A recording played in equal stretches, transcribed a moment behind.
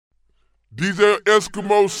DJ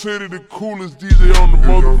Eskimo City, the coolest DJ on the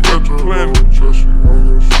motherfucking planet.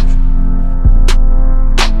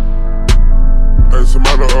 Hey,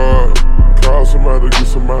 somebody call somebody to get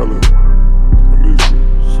some Miley. I need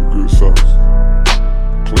some good sauce,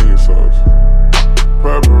 clean sauce.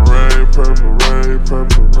 Purple rain, purple rain,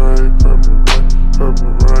 purple rain, purple rain, purple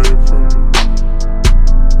rain, purple rain.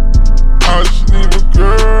 I just need my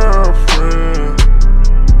girlfriend.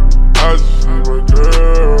 I just need my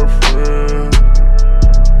girlfriend.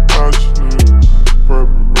 I just need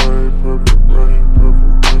purple rain, purple rain, purple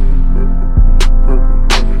rain, purple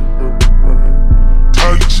rain, purple rain. I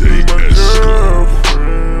just need my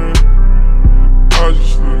girlfriend. I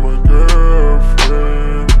just need my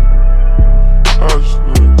girlfriend. I just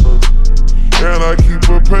need purple. And I keep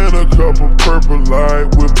a pen, a couple purple light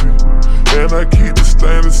whippy. And I keep the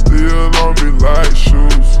stainless steel on me like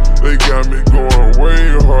shoes. They got me going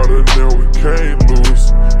way harder than we can't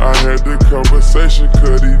lose. I had the conversation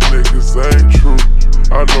cause these niggas ain't true.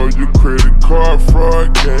 I know you credit card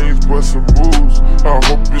fraud games, but some moves. I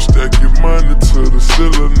hope you stack your money to the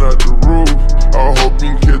ceiling, not the roof. I hope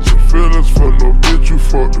you can catch your feelings for no bitch, you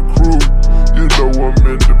fuck the crew. You know I'm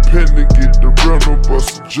independent, get the rental,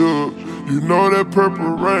 bust a jug. You know that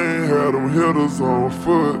purple rain had them hitters on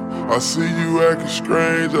foot. I see you acting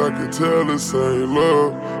strange, I can tell this ain't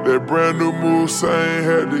love. That brand new move saying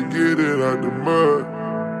had to get it out the mud.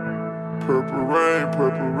 Purple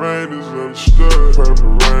rain is understood.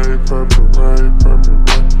 Purple rain, purple rain, purple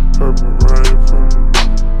rain, purple rain, purple rain.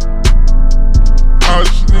 I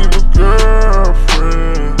just need my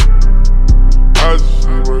girlfriend. I just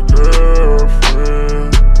need my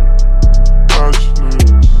girlfriend.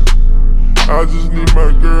 I just need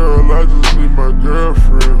my girl, I just need my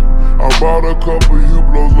girlfriend. I bought a couple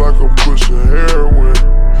Hublots like I'm pushing heroin.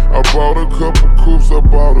 I bought a couple coupes, I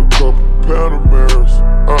bought a couple Panameras.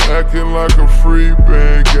 I'm acting like a free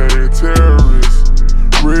band gang terrorist.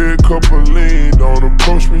 Red couple lean, don't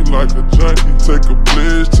approach me like a junkie. Take a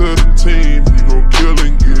pledge to the team, you gon' kill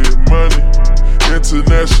and get money.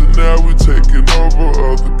 International, we taking over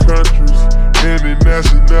other countries. Any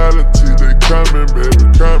nationality, they coming,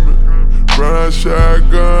 baby, coming. Brown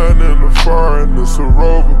shotgun in the foreign, it's a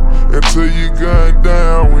Rover. Until you gun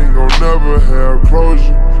down, we gon' never have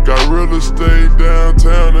closure. Got real estate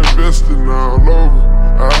downtown, investing all over.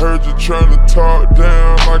 I heard you tryna talk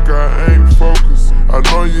down like I ain't focused. I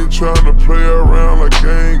know you tryna play around like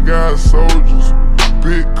I ain't got soldiers.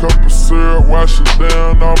 Big cup of syrup, washing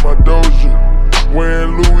down all my doja.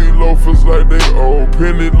 Wearing Louis loafers like they old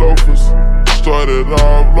penny loafers. Started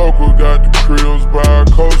off local, got the cribs by a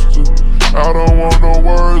coaster. I don't want no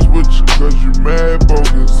words with you cause you mad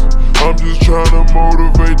bogus. I'm just tryna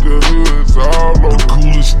motivate the hoods all over. The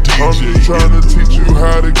coolest DJ I'm just tryna teach you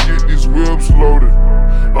how to get these whips loaded.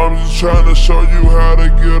 I'm just tryna show you how to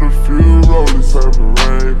get a few rollies. Purple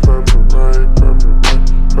rain, purple rain, purple rain,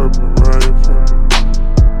 purple rain, purple rain.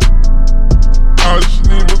 I just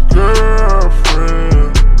need my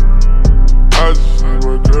girlfriend. I just need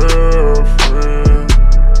my girlfriend.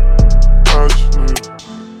 I just need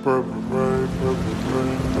purple rain, purple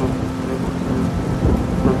rain, purple rain, purple rain,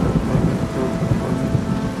 purple rain.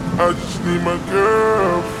 I just need my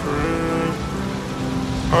girlfriend.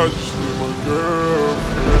 I just need my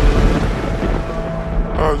girlfriend.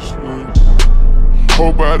 I just need.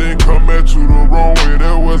 Hope I didn't come at you the wrong way,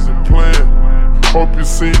 that wasn't planned. Hope you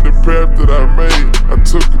seen the path that I made, I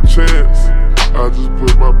took a chance. I just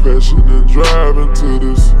put my passion and drive into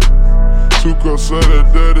this. 2 cups of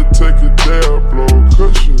that dirty, take a dab, blow a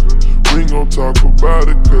cushion. We ain't gon' talk about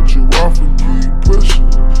it, cut you off and keep pushing.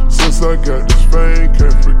 Since I got this fame,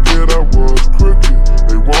 can't forget I was crooked.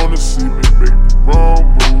 They wanna see me make the wrong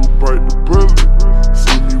move, bite the bullet.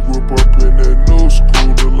 See me whip up in that new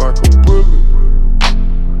scooter like a bullet.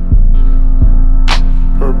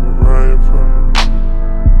 Purple rain, purple rain.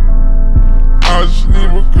 I just need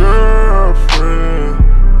my girlfriend.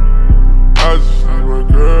 I just need my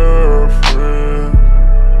girlfriend.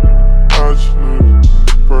 I just need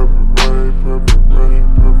purple rain, purple rain,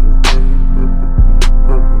 purple rain,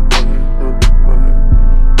 purple rain, purple rain.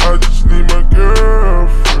 I just need my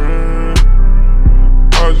girlfriend.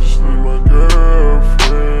 I just need my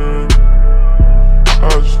girlfriend. I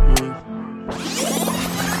just need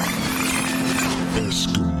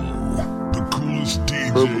Eskimo, the coolest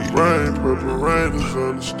DJ. purple rain is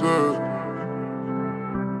understood.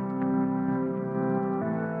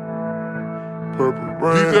 Purple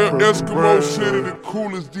rain, DJ Eskimo City, the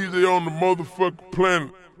coolest DJ on the motherfucking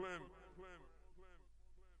planet.